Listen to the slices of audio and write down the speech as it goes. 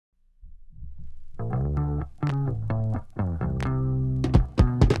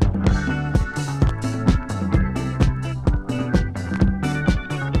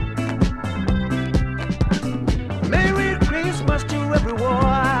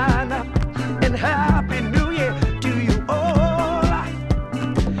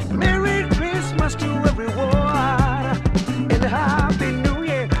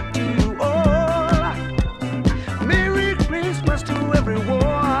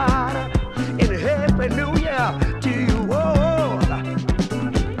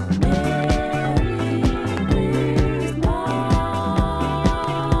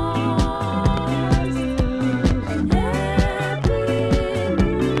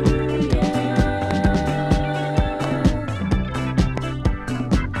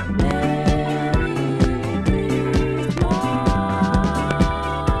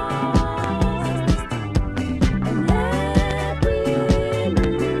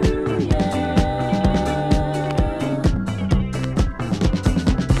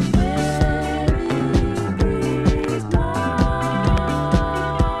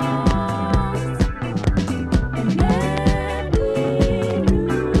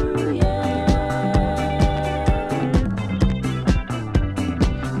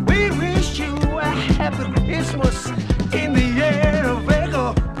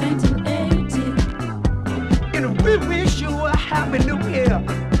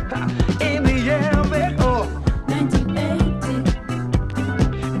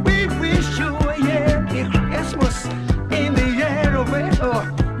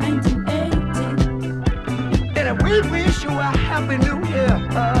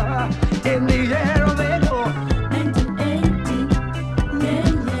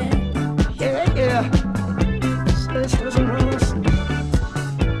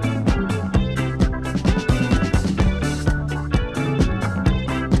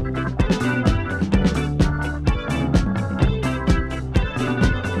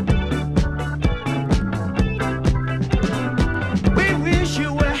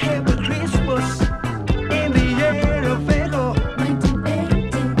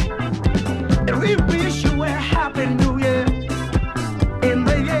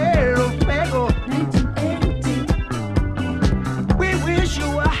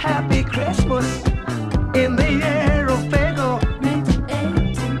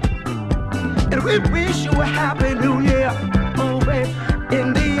We wish you a happy new year. Oh, babe,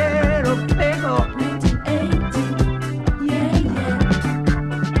 in the year of Pego. 1980, yeah, yeah.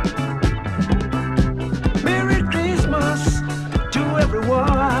 Merry Christmas to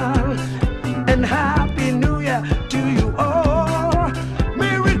everyone, and Happy New Year to you all.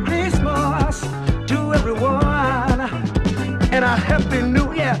 Merry Christmas to everyone, and a Happy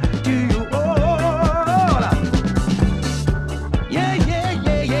New Year to you all. Yeah, yeah,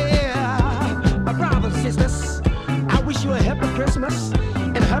 yeah, yeah. My brothers and sisters, I wish you a happy Christmas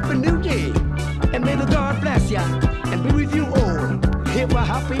and a Happy New Year. And may the God bless you and be with you all. Have a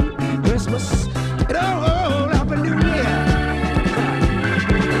happy Christmas. And oh,